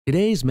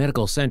Today's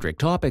medical-centric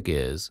topic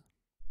is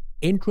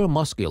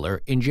intramuscular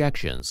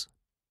injections,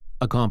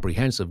 a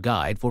comprehensive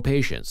guide for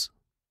patients.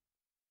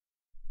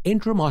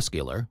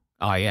 Intramuscular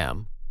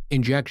 (IM)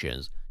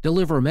 injections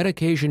deliver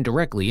medication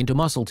directly into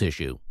muscle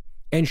tissue,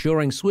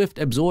 ensuring swift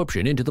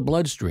absorption into the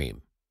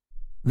bloodstream.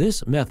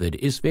 This method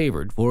is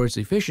favored for its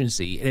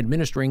efficiency in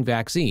administering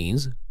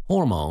vaccines,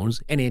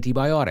 hormones, and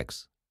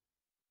antibiotics.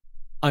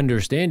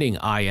 Understanding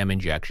IM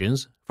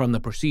injections, from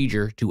the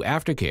procedure to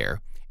aftercare,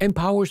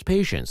 empowers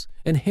patients,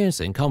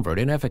 enhancing comfort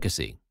and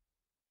efficacy.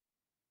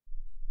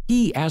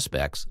 Key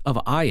aspects of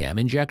IM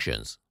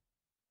injections.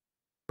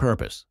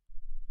 Purpose: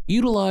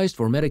 utilized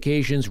for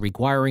medications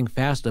requiring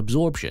fast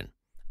absorption,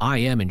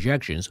 IM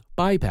injections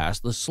bypass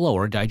the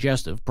slower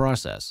digestive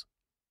process.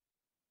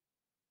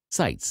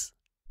 Sites.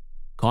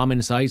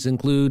 Common sites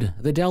include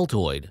the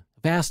deltoid,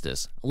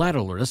 vastus,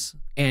 latissimus,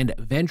 and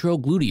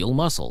ventrogluteal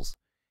muscles,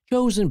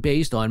 chosen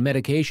based on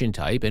medication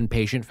type and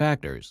patient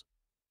factors.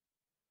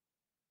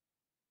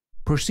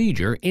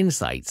 Procedure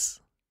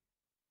insights.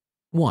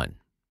 1.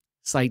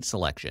 Site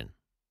selection.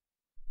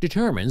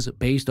 Determines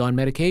based on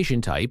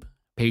medication type,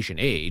 patient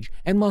age,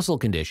 and muscle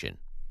condition,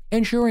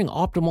 ensuring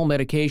optimal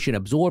medication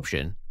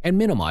absorption and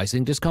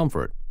minimizing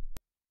discomfort.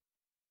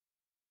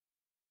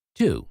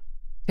 2.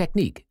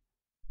 Technique.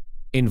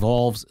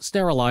 Involves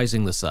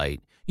sterilizing the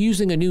site,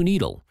 using a new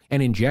needle,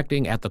 and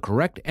injecting at the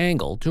correct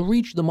angle to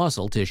reach the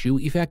muscle tissue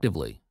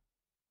effectively.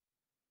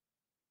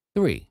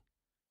 3.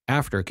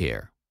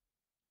 Aftercare.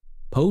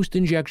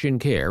 Post-injection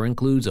care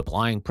includes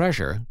applying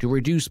pressure to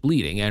reduce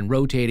bleeding and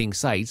rotating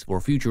sites for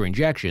future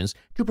injections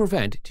to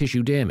prevent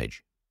tissue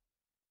damage.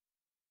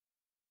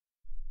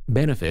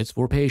 Benefits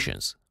for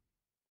patients.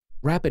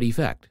 Rapid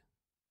effect.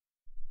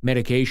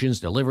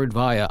 Medications delivered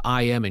via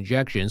IM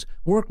injections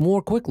work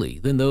more quickly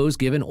than those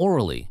given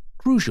orally,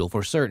 crucial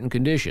for certain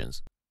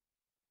conditions.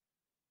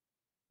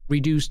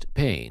 Reduced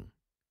pain.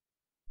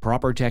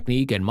 Proper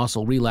technique and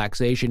muscle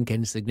relaxation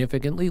can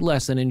significantly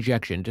lessen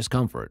injection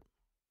discomfort.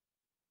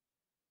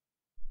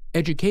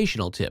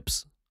 Educational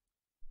tips.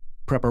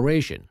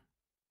 Preparation.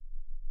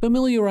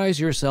 Familiarize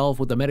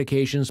yourself with the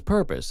medication's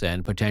purpose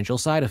and potential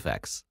side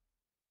effects.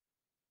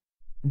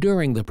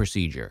 During the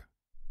procedure,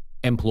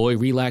 employ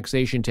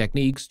relaxation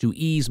techniques to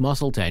ease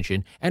muscle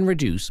tension and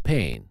reduce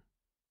pain.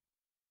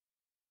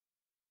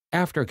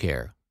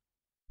 Aftercare.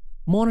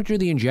 Monitor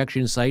the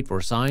injection site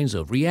for signs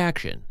of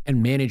reaction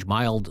and manage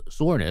mild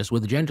soreness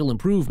with gentle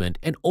improvement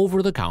and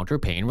over-the-counter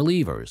pain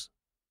relievers.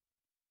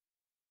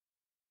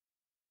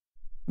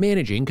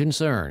 Managing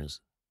concerns.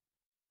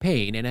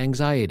 Pain and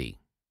anxiety.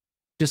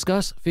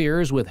 Discuss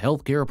fears with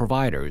healthcare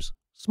providers.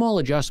 Small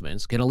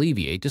adjustments can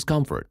alleviate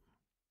discomfort.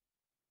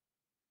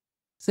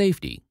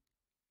 Safety.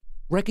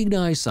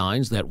 Recognize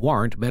signs that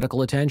warrant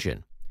medical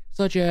attention,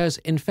 such as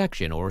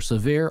infection or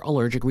severe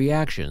allergic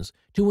reactions,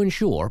 to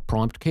ensure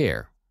prompt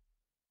care.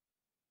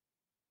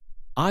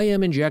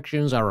 IM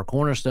injections are a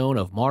cornerstone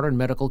of modern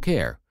medical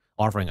care,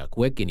 offering a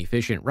quick and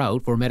efficient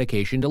route for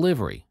medication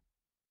delivery.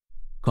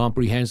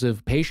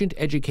 Comprehensive patient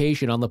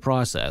education on the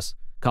process,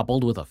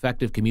 coupled with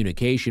effective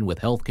communication with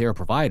healthcare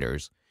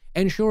providers,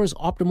 ensures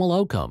optimal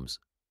outcomes.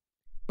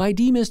 By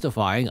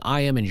demystifying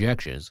IM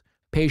injections,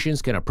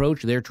 patients can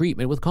approach their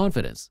treatment with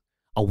confidence,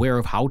 aware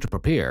of how to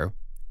prepare,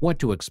 what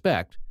to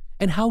expect,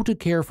 and how to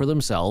care for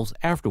themselves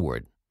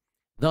afterward,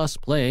 thus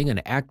playing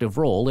an active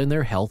role in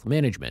their health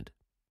management.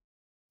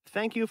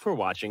 Thank you for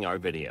watching our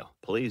video.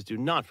 Please do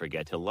not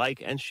forget to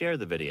like and share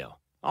the video.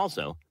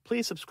 Also,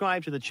 please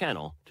subscribe to the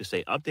channel to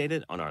stay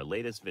updated on our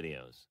latest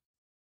videos.